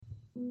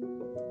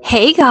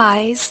Hey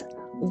guys,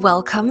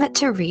 welcome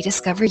to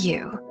Rediscover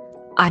You.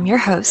 I'm your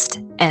host,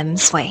 M.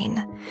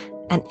 Swain,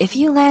 and if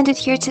you landed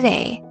here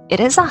today, it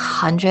is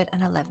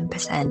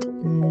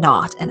 111%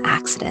 not an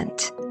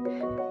accident.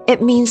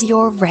 It means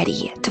you're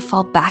ready to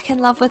fall back in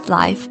love with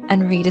life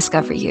and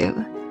rediscover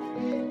you.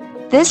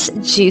 This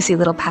juicy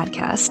little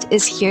podcast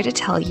is here to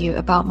tell you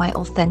about my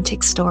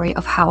authentic story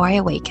of how I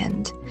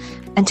awakened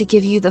and to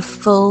give you the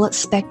full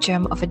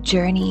spectrum of a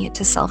journey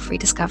to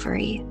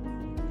self-rediscovery.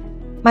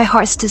 My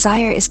heart's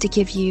desire is to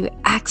give you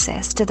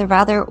access to the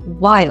rather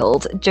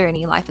wild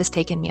journey life has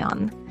taken me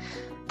on,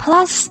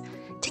 plus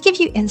to give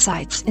you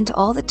insights into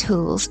all the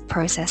tools,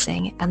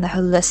 processing, and the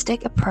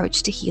holistic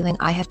approach to healing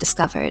I have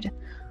discovered,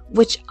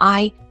 which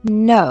I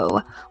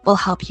know will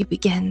help you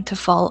begin to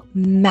fall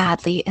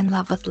madly in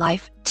love with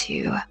life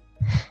too.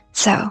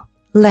 So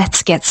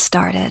let's get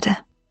started.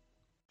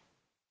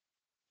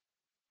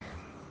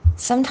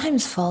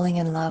 Sometimes falling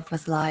in love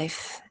with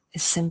life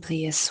is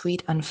simply a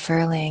sweet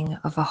unfurling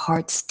of a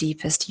heart's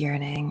deepest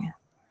yearning.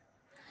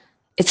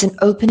 It's an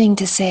opening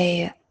to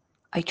say,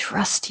 I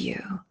trust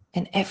you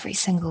in every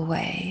single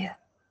way.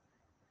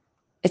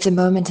 It's a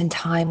moment in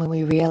time when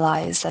we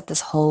realize that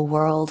this whole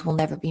world will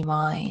never be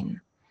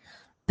mine.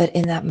 But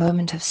in that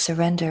moment of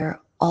surrender,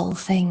 all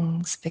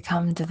things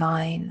become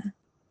divine.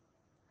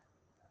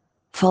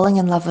 Falling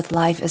in love with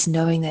life is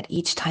knowing that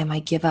each time I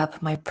give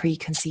up my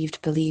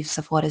preconceived beliefs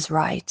of what is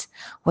right,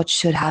 what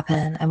should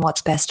happen, and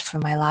what's best for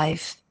my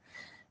life,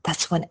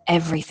 that's when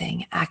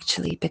everything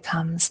actually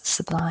becomes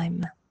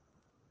sublime.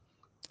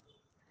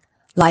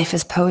 Life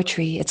is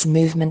poetry, it's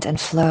movement and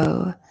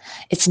flow.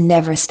 It's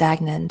never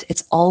stagnant,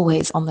 it's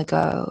always on the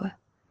go.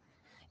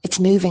 It's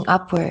moving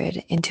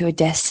upward into a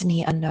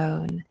destiny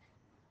unknown.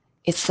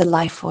 It's the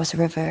life force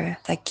river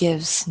that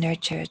gives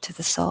nurture to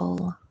the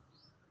soul.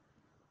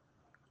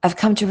 I've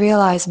come to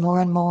realize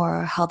more and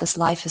more how this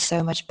life is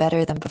so much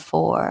better than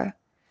before.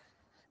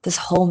 This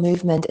whole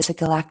movement is a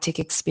galactic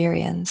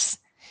experience.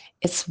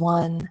 It's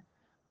one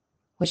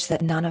which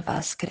that none of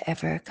us could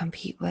ever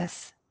compete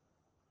with.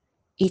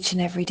 Each and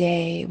every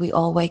day we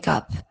all wake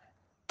up.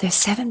 There's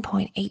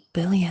 7.8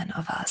 billion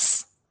of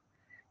us.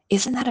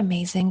 Isn't that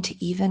amazing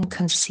to even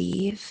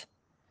conceive?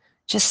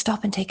 Just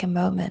stop and take a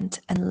moment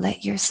and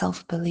let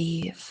yourself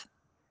believe.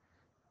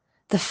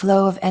 The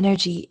flow of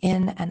energy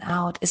in and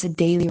out is a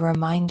daily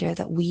reminder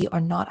that we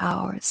are not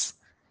ours.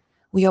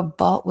 We are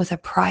bought with a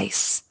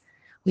price.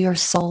 We are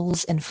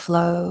souls in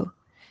flow.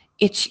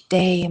 Each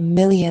day,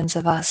 millions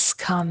of us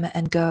come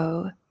and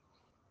go.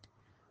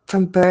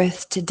 From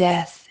birth to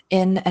death,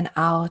 in and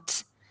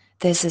out,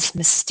 there's this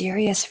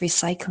mysterious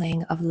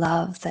recycling of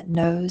love that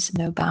knows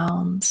no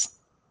bounds.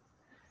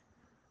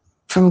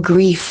 From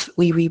grief,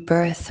 we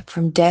rebirth.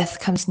 From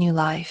death comes new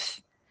life.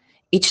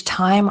 Each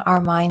time our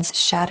minds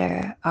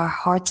shatter, our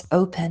hearts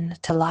open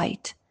to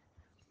light.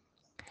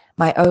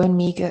 My own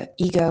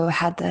ego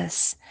had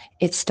this,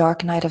 its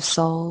dark night of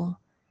soul.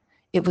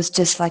 It was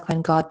just like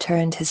when God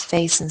turned his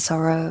face in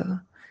sorrow.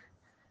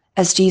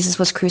 As Jesus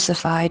was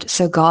crucified,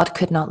 so God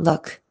could not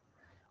look.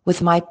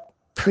 With my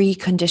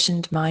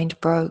preconditioned mind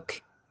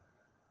broke.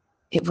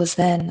 It was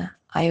then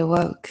I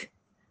awoke.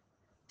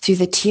 Through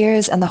the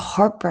tears and the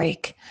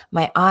heartbreak,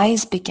 my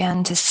eyes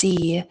began to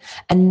see,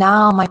 and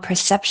now my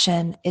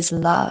perception is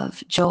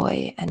love,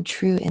 joy, and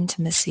true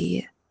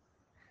intimacy.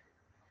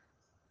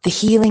 The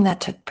healing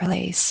that took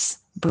place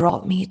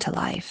brought me to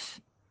life.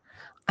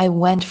 I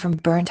went from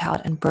burnt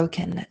out and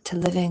broken to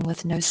living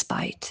with no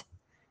spite.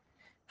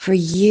 For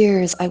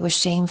years I was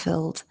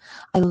shame-filled.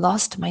 I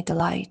lost my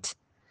delight.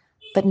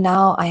 But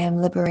now I am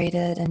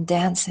liberated and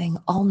dancing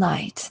all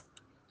night.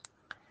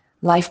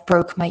 Life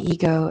broke my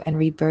ego and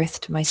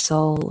rebirthed my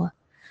soul.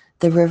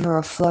 The river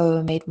of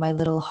flow made my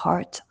little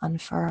heart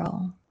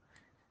unfurl.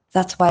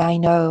 That's why I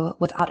know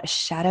without a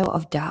shadow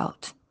of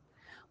doubt,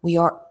 we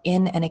are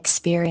in an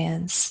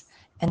experience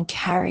and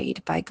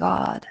carried by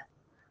God.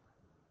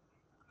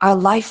 Our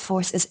life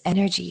force is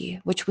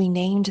energy, which we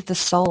named the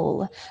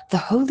soul. The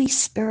Holy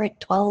Spirit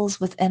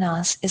dwells within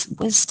us, is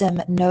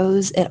wisdom,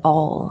 knows it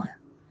all.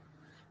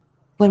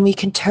 When we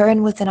can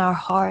turn within our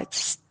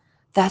hearts,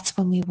 that's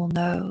when we will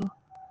know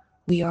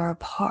we are a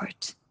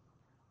part.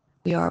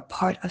 We are a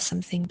part of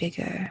something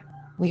bigger.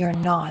 We are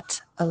not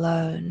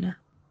alone.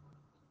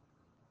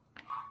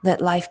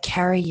 Let life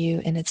carry you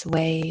in its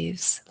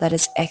waves. Let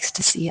its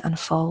ecstasy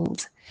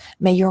unfold.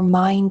 May your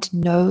mind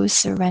know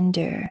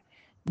surrender.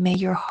 May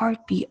your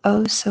heart be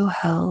oh so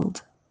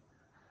held.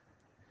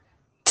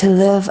 To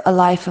live a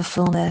life of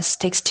fullness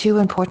takes two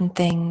important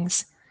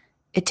things.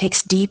 It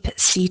takes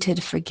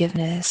deep-seated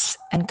forgiveness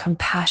and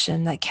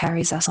compassion that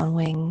carries us on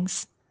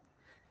wings.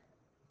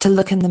 To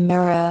look in the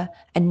mirror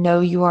and know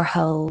you are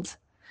held.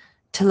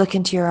 To look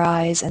into your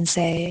eyes and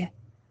say,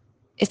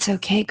 it's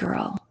okay,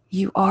 girl,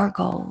 you are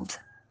gold.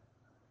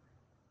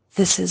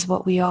 This is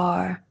what we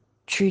are,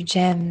 true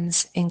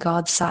gems in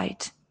God's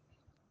sight.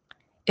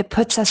 It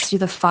puts us through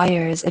the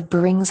fires, it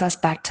brings us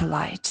back to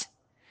light.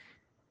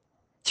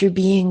 Through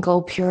being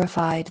gold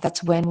purified,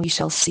 that's when we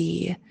shall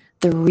see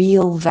the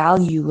real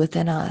value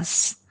within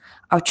us.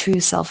 our true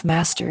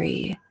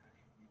self-mastery.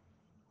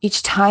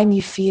 Each time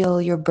you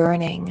feel you're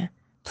burning,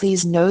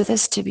 please know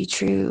this to be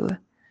true.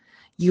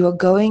 You are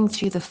going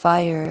through the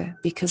fire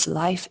because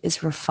life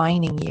is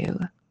refining you.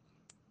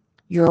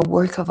 You're a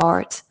work of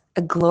art,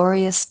 a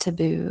glorious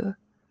taboo.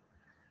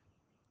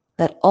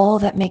 Let all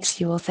that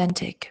makes you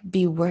authentic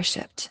be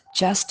worshipped,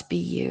 just be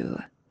you.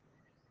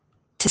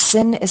 To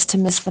sin is to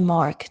miss the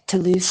mark, to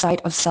lose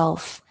sight of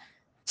self.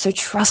 So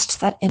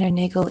trust that inner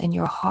niggle in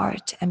your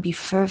heart and be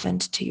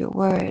fervent to your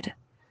word.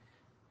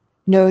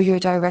 Know your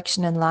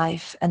direction in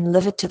life and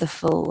live it to the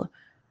full.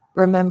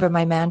 Remember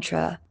my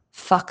mantra,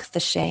 fuck the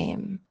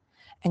shame,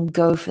 and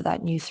go for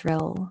that new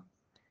thrill.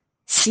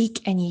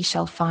 Seek and ye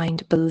shall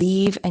find,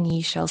 believe and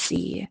ye shall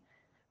see.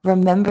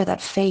 Remember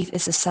that faith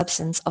is the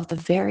substance of the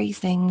very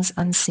things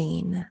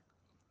unseen.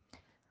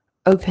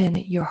 Open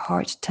your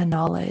heart to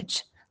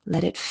knowledge,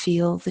 let it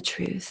feel the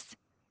truth.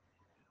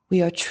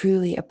 We are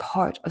truly a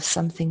part of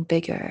something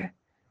bigger.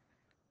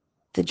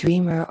 The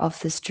dreamer of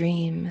this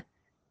dream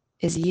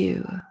is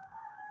you.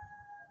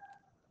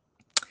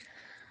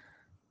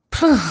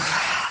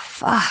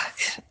 Fuck.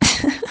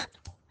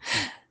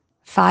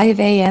 5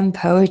 a.m.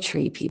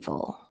 poetry,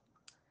 people.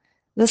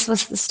 This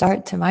was the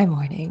start to my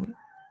morning.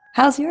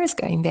 How's yours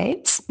going,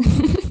 babes?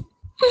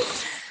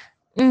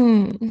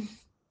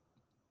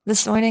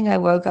 This morning I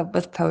woke up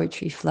with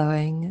poetry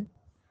flowing.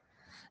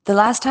 The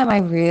last time I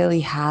really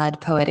had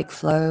poetic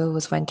flow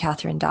was when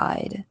Catherine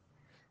died.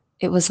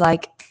 It was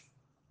like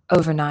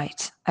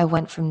overnight. I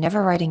went from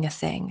never writing a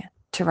thing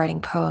to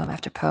writing poem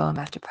after poem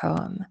after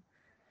poem.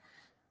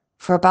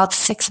 For about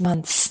 6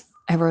 months,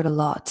 I wrote a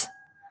lot.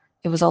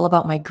 It was all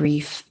about my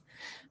grief,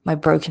 my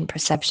broken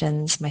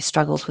perceptions, my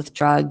struggles with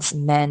drugs,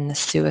 men,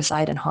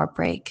 suicide, and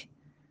heartbreak.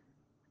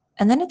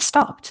 And then it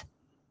stopped.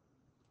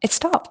 It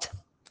stopped.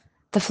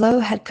 The flow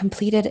had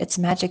completed its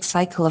magic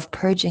cycle of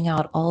purging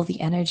out all the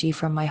energy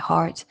from my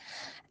heart,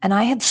 and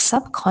I had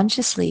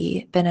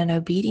subconsciously been an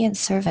obedient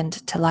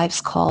servant to life's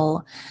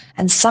call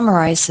and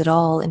summarized it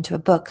all into a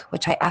book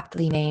which I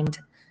aptly named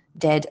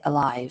Dead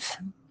Alive.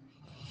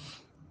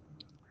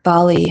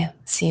 Bali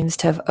seems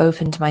to have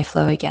opened my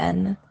flow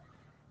again.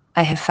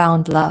 I have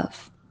found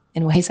love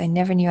in ways I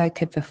never knew I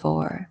could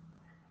before.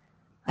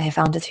 I have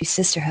found it through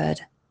sisterhood,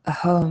 a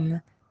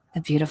home,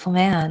 a beautiful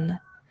man,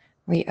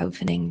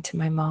 reopening to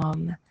my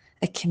mom,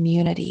 a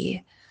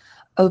community,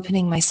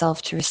 opening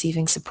myself to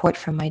receiving support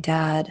from my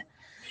dad,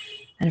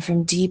 and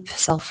from deep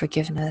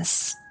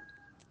self-forgiveness.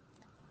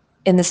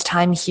 In this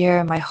time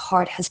here, my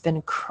heart has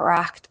been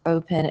cracked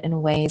open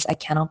in ways I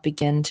cannot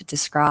begin to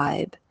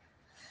describe.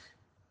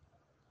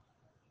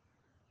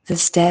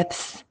 This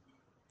depth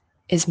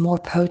is more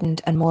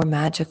potent and more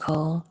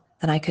magical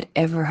than I could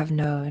ever have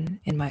known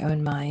in my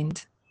own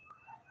mind.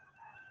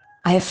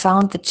 I have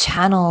found the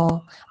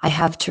channel I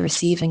have to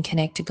receive and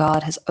connect to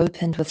God has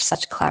opened with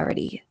such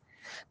clarity.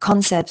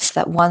 Concepts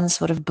that once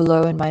would have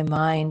blown my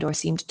mind or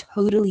seemed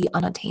totally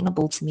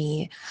unattainable to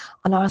me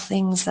are now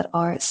things that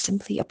are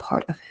simply a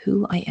part of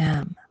who I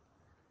am.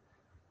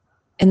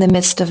 In the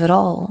midst of it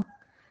all,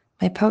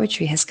 my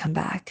poetry has come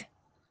back.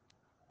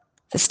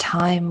 This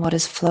time, what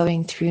is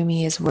flowing through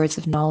me is words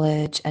of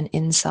knowledge and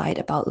insight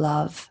about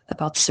love,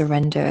 about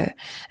surrender,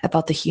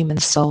 about the human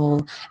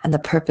soul and the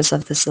purpose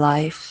of this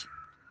life.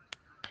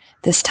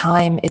 This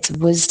time, it's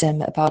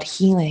wisdom about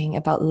healing,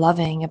 about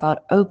loving,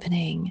 about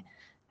opening,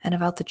 and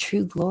about the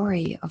true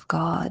glory of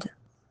God.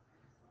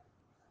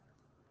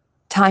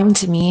 Time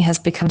to me has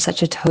become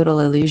such a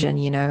total illusion,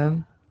 you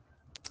know?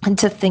 And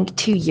to think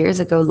 2 years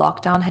ago,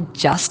 lockdown had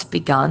just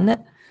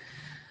begun.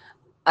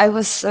 I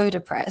was so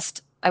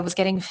depressed. I was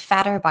getting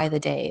fatter by the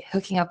day,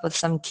 hooking up with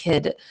some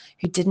kid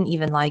who didn't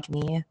even like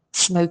me,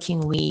 smoking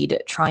weed,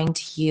 trying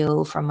to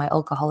heal from my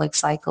alcoholic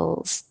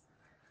cycles.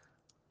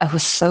 I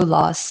was so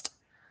lost.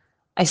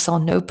 I saw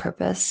no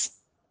purpose.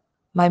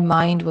 My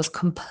mind was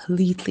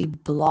completely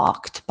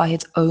blocked by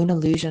its own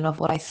illusion of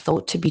what I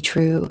thought to be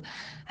true,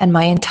 and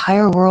my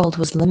entire world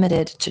was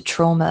limited to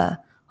trauma,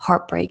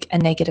 heartbreak,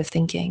 and negative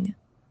thinking.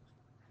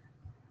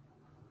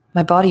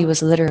 My body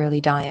was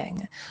literally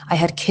dying. I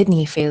had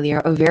kidney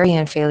failure,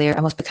 ovarian failure,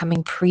 and was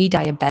becoming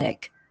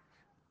pre-diabetic.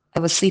 I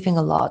was sleeping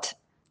a lot,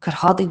 could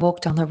hardly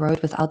walk down the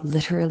road without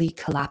literally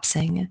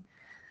collapsing.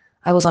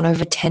 I was on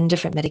over 10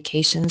 different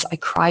medications. I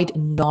cried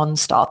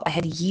nonstop. I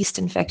had yeast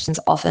infections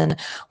often,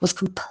 was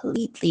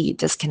completely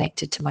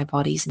disconnected to my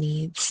body's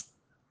needs.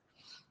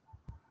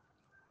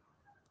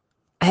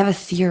 I have a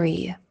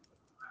theory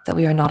that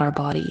we are not our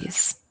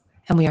bodies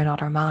and we are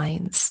not our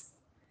minds.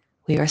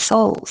 We are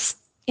souls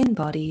in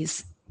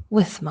bodies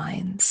with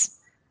minds.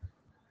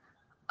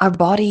 Our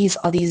bodies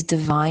are these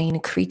divine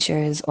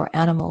creatures or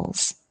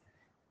animals.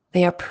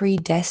 They are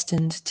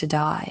predestined to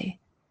die.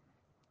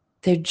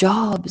 Their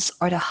jobs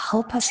are to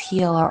help us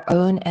heal our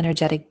own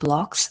energetic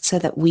blocks so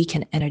that we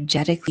can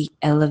energetically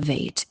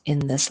elevate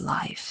in this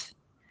life.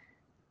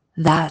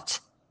 That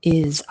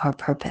is our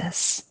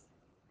purpose.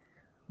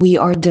 We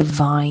are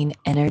divine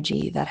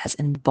energy that has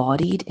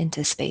embodied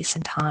into space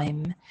and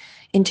time,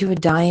 into a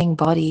dying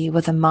body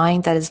with a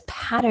mind that is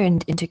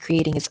patterned into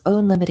creating its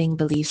own limiting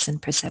beliefs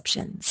and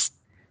perceptions.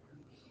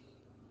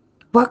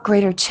 What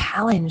greater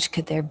challenge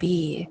could there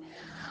be?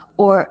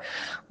 Or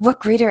what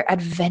greater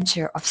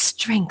adventure of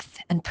strength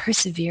and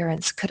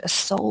perseverance could a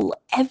soul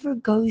ever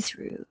go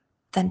through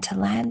than to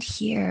land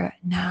here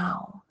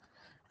now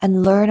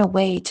and learn a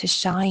way to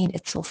shine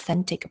its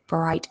authentic,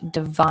 bright,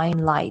 divine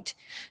light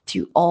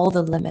through all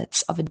the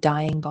limits of a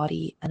dying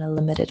body and a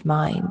limited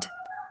mind?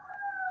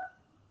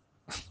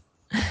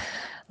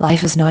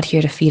 Life is not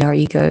here to feed our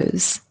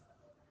egos.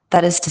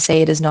 That is to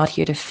say, it is not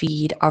here to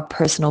feed our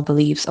personal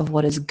beliefs of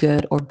what is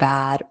good or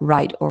bad,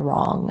 right or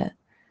wrong.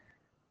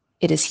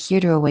 It is here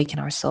to awaken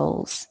our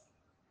souls.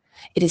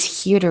 It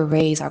is here to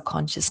raise our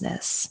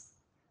consciousness.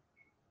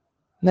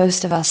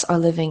 Most of us are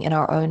living in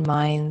our own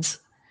minds,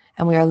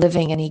 and we are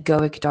living in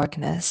egoic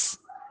darkness.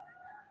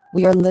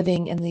 We are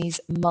living in these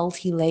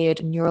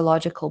multi-layered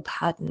neurological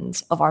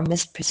patterns of our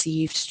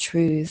misperceived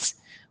truths,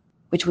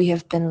 which we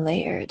have been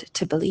layered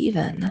to believe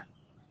in.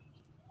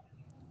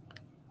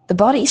 The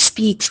body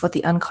speaks what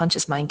the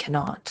unconscious mind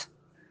cannot.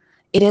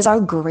 It is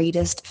our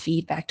greatest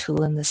feedback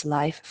tool in this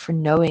life for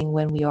knowing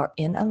when we are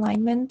in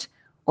alignment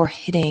or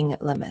hitting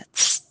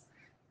limits.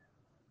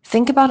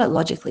 Think about it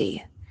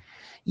logically.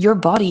 Your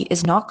body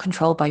is not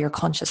controlled by your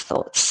conscious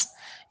thoughts.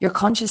 Your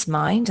conscious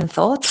mind and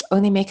thoughts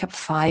only make up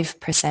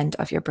 5%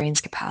 of your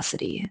brain's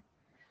capacity.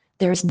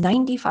 There is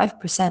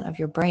 95% of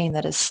your brain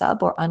that is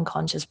sub or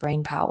unconscious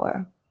brain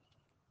power.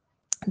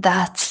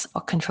 That's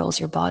what controls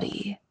your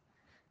body.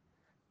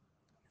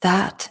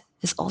 That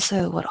is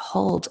also what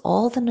holds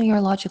all the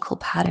neurological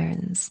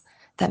patterns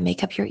that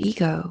make up your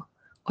ego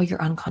or your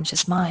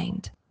unconscious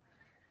mind.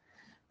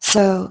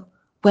 So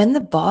when the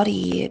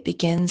body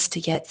begins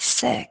to get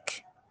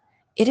sick,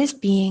 it is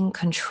being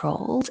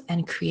controlled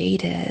and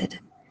created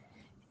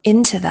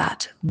into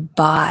that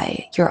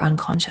by your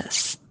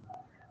unconscious.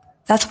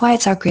 That's why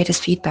it's our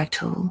greatest feedback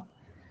tool.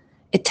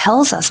 It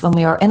tells us when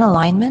we are in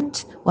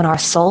alignment, when our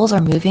souls are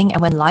moving,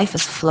 and when life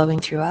is flowing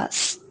through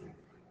us.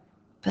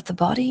 But the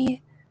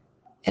body,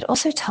 it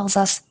also tells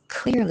us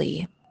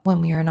clearly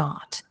when we are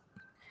not.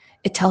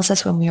 It tells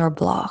us when we are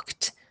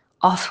blocked,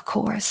 off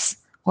course,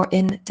 or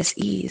in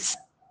dis-ease.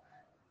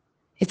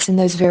 It's in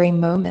those very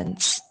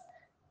moments.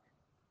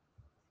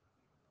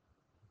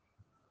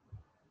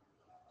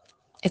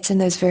 It's in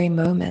those very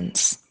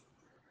moments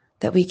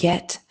that we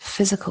get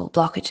physical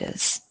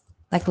blockages,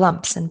 like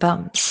lumps and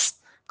bumps,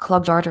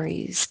 clogged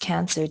arteries,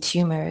 cancer,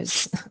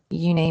 tumors,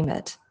 you name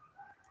it.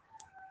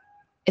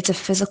 It's a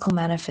physical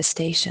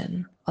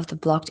manifestation of the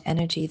blocked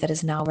energy that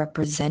is now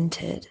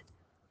represented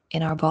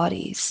in our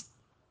bodies.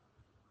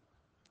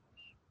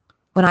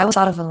 When I was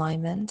out of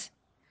alignment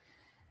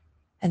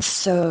and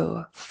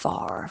so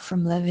far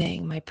from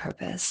living my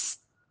purpose,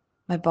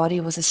 my body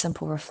was a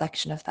simple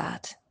reflection of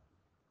that.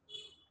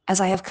 As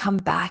I have come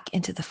back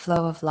into the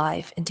flow of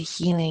life, into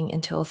healing,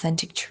 into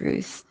authentic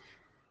truth,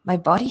 my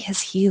body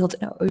has healed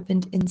and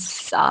opened in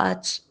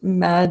such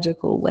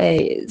magical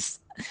ways.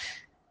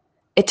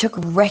 It took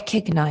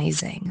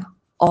recognizing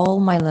all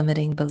my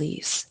limiting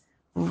beliefs,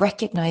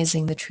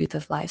 recognizing the truth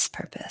of life's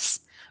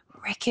purpose,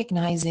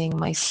 recognizing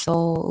my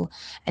soul,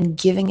 and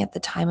giving it the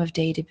time of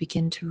day to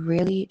begin to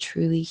really,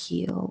 truly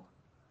heal,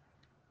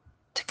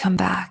 to come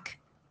back.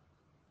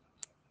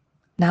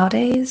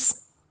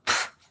 Nowadays,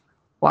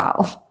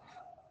 wow,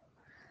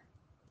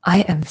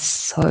 I am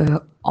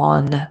so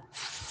on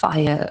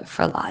fire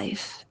for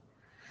life.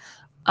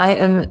 I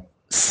am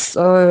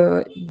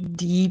so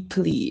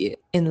deeply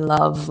in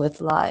love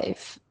with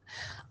life.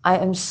 I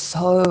am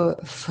so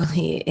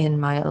fully in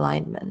my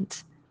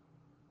alignment.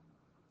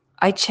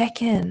 I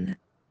check in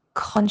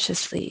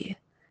consciously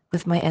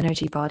with my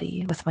energy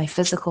body, with my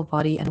physical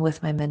body, and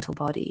with my mental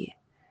body.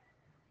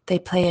 They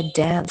play a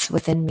dance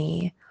within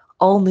me,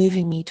 all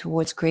moving me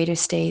towards greater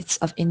states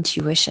of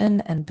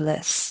intuition and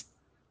bliss.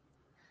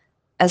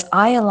 As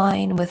I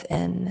align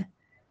within,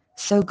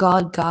 so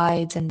God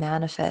guides and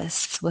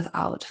manifests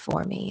without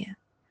for me.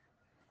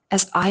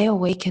 As I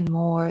awaken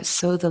more,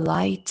 so the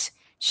light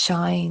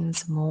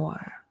shines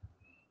more.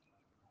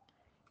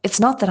 It's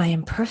not that I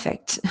am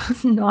perfect,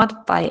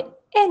 not by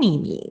any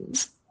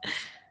means.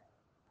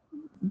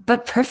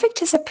 But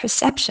perfect is a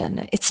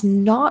perception. It's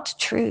not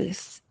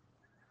truth.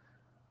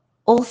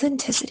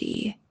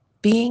 Authenticity,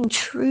 being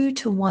true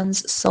to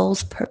one's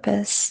soul's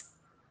purpose,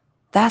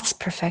 that's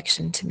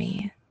perfection to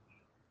me.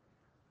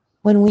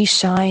 When we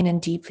shine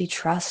and deeply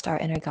trust our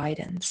inner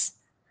guidance,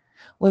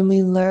 when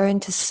we learn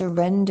to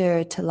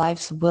surrender to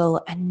life's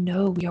will and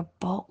know we are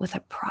bought with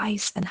a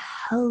price and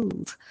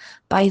held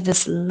by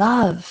this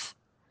love,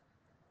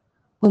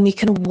 when we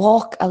can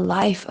walk a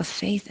life of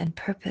faith and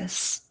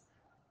purpose,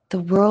 the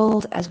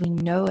world as we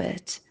know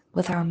it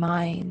with our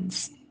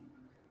minds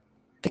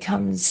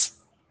becomes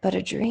but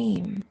a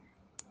dream.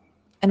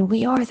 And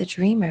we are the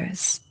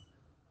dreamers.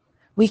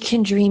 We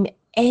can dream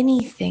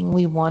anything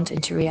we want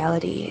into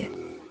reality,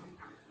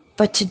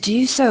 but to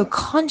do so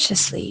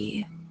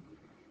consciously,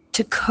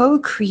 to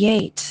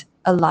co-create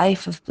a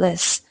life of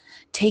bliss,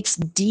 takes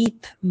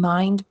deep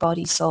mind,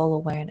 body, soul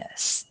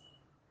awareness.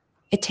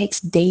 It takes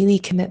daily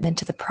commitment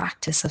to the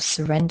practice of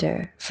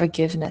surrender,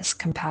 forgiveness,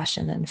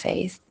 compassion, and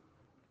faith.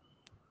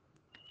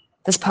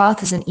 This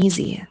path isn't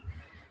easy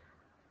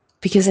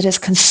because it has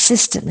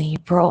consistently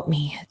brought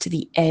me to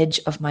the edge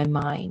of my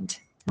mind,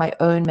 my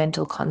own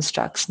mental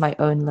constructs, my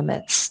own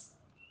limits.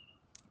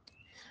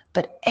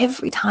 But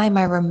every time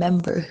I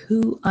remember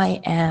who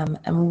I am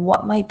and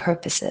what my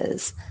purpose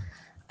is,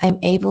 I'm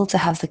able to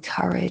have the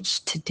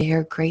courage to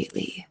dare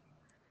greatly,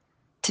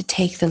 to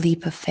take the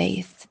leap of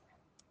faith,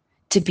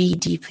 to be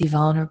deeply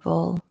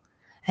vulnerable,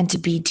 and to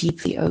be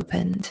deeply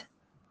opened.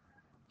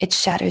 It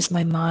shatters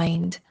my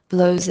mind,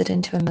 blows it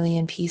into a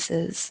million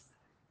pieces.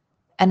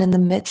 And in the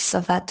midst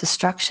of that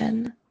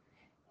destruction,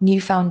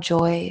 newfound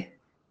joy,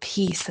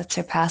 peace that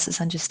surpasses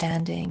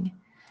understanding,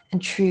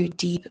 and true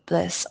deep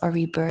bliss are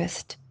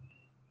rebirthed.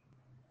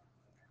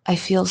 I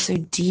feel so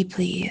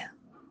deeply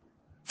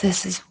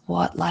this is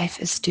what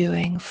life is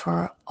doing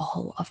for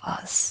all of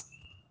us.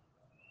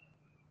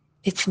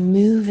 It's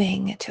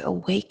moving to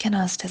awaken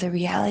us to the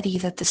reality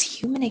that this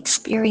human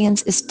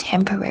experience is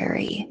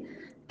temporary,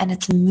 and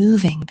it's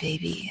moving,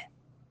 baby.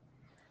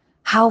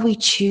 How we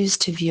choose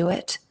to view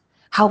it,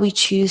 how we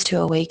choose to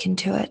awaken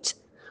to it,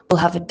 will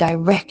have a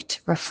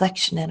direct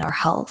reflection in our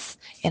health,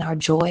 in our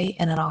joy,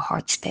 and in our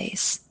heart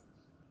space.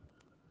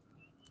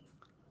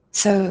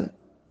 So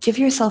give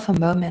yourself a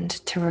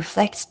moment to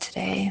reflect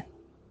today.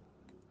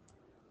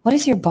 What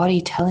is your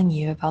body telling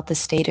you about the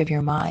state of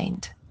your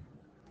mind?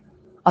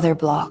 Are there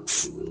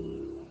blocks?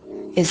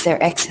 Is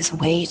there excess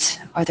weight?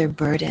 Are there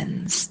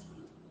burdens?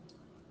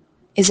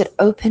 Is it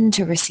open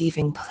to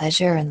receiving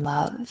pleasure and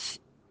love?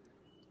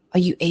 Are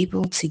you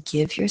able to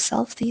give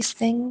yourself these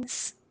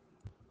things?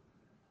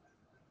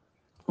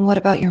 What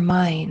about your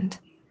mind?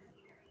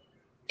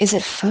 Is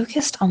it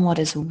focused on what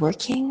is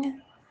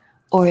working,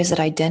 or is it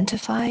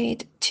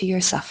identified to your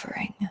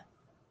suffering?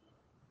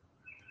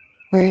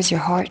 Where is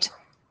your heart?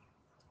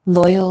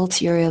 Loyal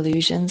to your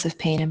illusions of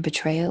pain and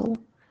betrayal,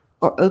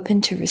 or open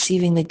to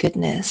receiving the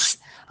goodness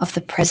of the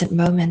present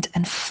moment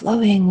and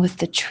flowing with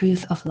the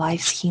truth of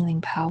life's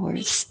healing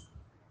powers?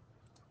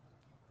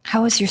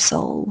 How is your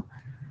soul?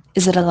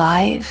 Is it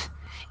alive?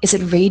 Is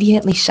it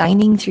radiantly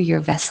shining through your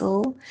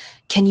vessel?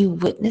 Can you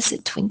witness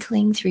it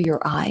twinkling through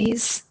your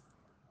eyes?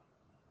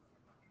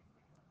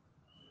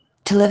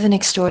 To live an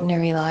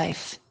extraordinary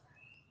life,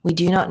 we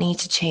do not need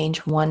to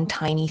change one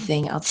tiny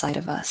thing outside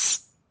of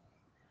us.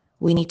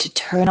 We need to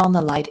turn on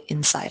the light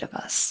inside of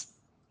us.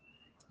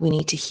 We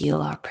need to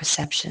heal our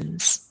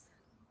perceptions.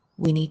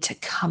 We need to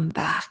come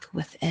back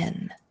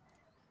within.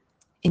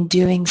 In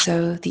doing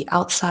so, the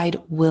outside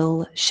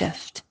will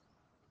shift.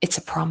 It's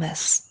a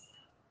promise.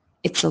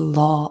 It's a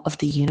law of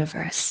the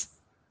universe.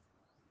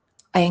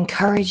 I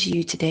encourage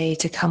you today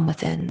to come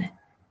within.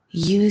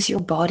 Use your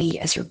body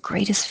as your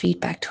greatest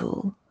feedback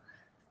tool.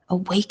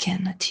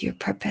 Awaken to your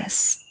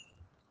purpose.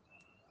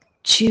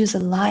 Choose a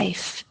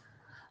life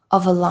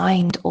of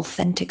aligned,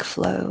 authentic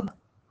flow.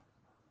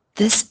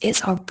 This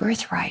is our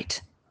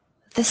birthright.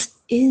 This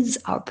is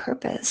our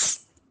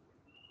purpose.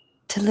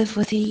 To live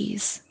with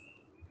ease,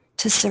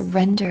 to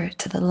surrender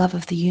to the love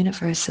of the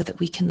universe so that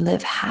we can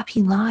live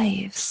happy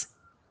lives.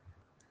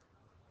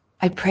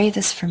 I pray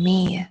this for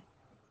me,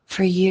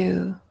 for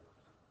you,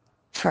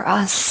 for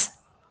us,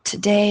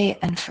 today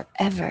and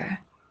forever.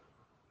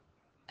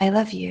 I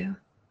love you.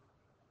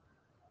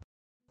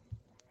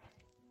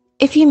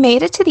 If you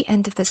made it to the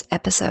end of this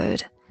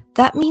episode,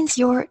 that means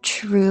you're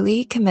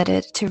truly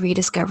committed to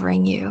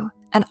rediscovering you.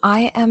 And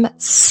I am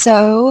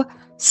so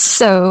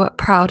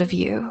proud of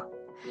you.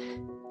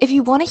 If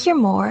you want to hear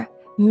more,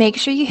 make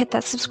sure you hit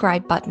that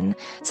subscribe button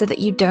so that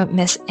you don't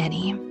miss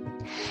any.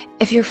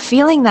 If you're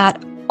feeling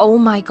that, oh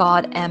my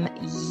God,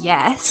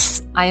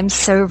 yes, I am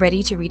so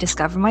ready to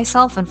rediscover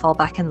myself and fall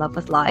back in love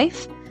with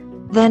life,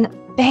 then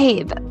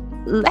babe,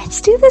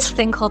 let's do this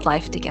thing called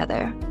life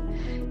together.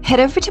 Head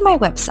over to my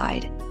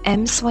website,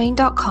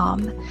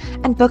 mswain.com,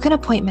 and book an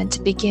appointment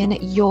to begin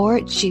your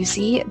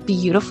juicy,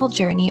 beautiful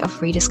journey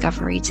of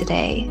rediscovery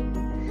today.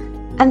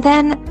 And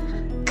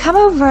then come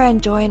over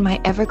and join my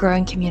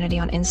ever-growing community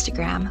on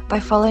Instagram by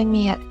following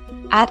me at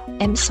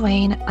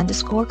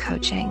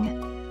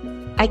 @mswain_coaching.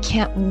 I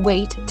can't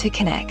wait to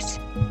connect.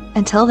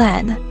 Until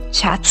then,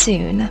 chat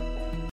soon.